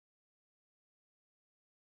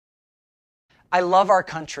I love our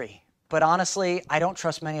country, but honestly, I don't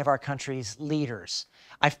trust many of our country's leaders.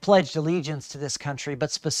 I've pledged allegiance to this country,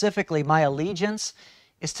 but specifically my allegiance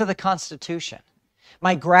is to the Constitution.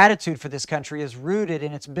 My gratitude for this country is rooted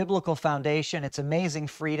in its biblical foundation, its amazing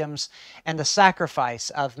freedoms, and the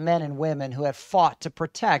sacrifice of men and women who have fought to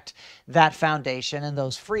protect that foundation and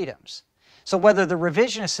those freedoms. So whether the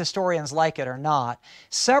revisionist historians like it or not,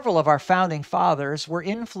 several of our founding fathers were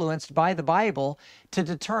influenced by the Bible to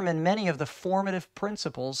determine many of the formative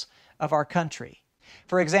principles of our country.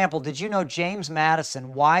 For example, did you know James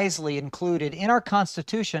Madison wisely included in our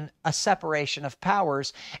Constitution a separation of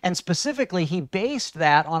powers, and specifically he based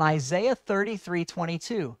that on Isaiah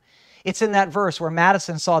 33:22. It's in that verse where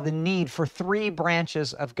Madison saw the need for three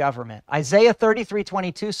branches of government. Isaiah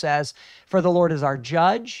 33:22 says, "For the Lord is our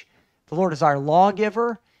judge, the Lord is our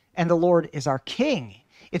lawgiver, and the Lord is our king."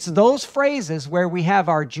 It's those phrases where we have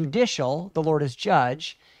our judicial, the Lord is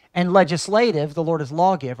judge, and legislative, the Lord is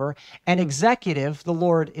lawgiver, and executive, the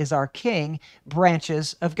Lord is our king,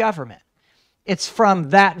 branches of government. It's from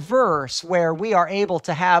that verse where we are able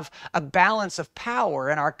to have a balance of power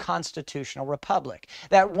in our constitutional republic.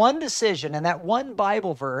 That one decision and that one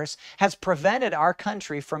Bible verse has prevented our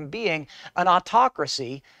country from being an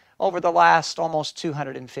autocracy over the last almost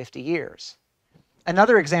 250 years.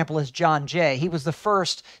 Another example is John Jay. He was the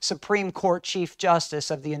first Supreme Court Chief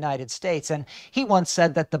Justice of the United States, and he once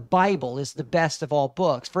said that the Bible is the best of all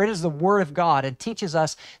books, for it is the Word of God and teaches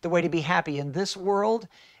us the way to be happy in this world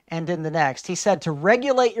and in the next. He said to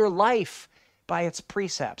regulate your life by its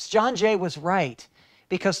precepts. John Jay was right,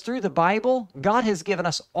 because through the Bible, God has given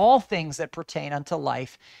us all things that pertain unto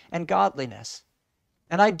life and godliness.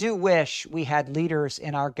 And I do wish we had leaders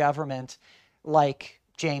in our government like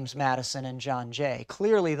James Madison and John Jay.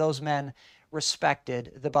 Clearly, those men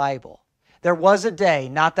respected the Bible. There was a day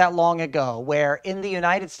not that long ago where in the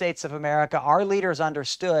United States of America, our leaders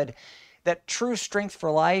understood that true strength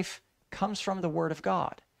for life comes from the Word of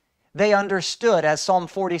God. They understood, as Psalm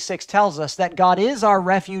 46 tells us, that God is our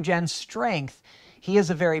refuge and strength. He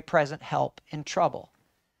is a very present help in trouble.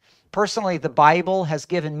 Personally, the Bible has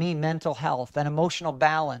given me mental health and emotional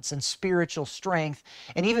balance and spiritual strength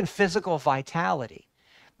and even physical vitality.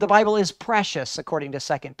 The Bible is precious, according to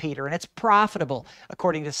 2 Peter, and it's profitable,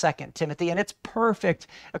 according to 2 Timothy, and it's perfect,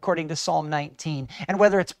 according to Psalm 19. And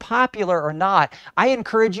whether it's popular or not, I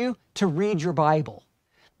encourage you to read your Bible.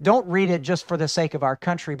 Don't read it just for the sake of our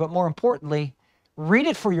country, but more importantly, read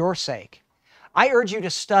it for your sake. I urge you to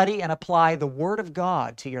study and apply the Word of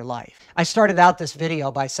God to your life. I started out this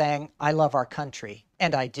video by saying, I love our country,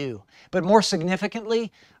 and I do. But more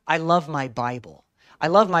significantly, I love my Bible. I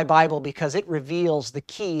love my Bible because it reveals the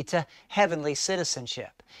key to heavenly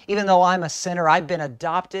citizenship. Even though I'm a sinner, I've been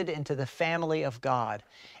adopted into the family of God.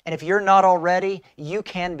 And if you're not already, you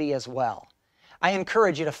can be as well. I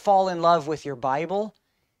encourage you to fall in love with your Bible,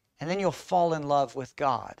 and then you'll fall in love with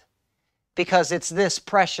God. Because it's this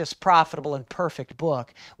precious, profitable, and perfect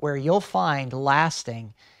book where you'll find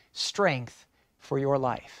lasting strength for your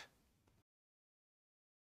life.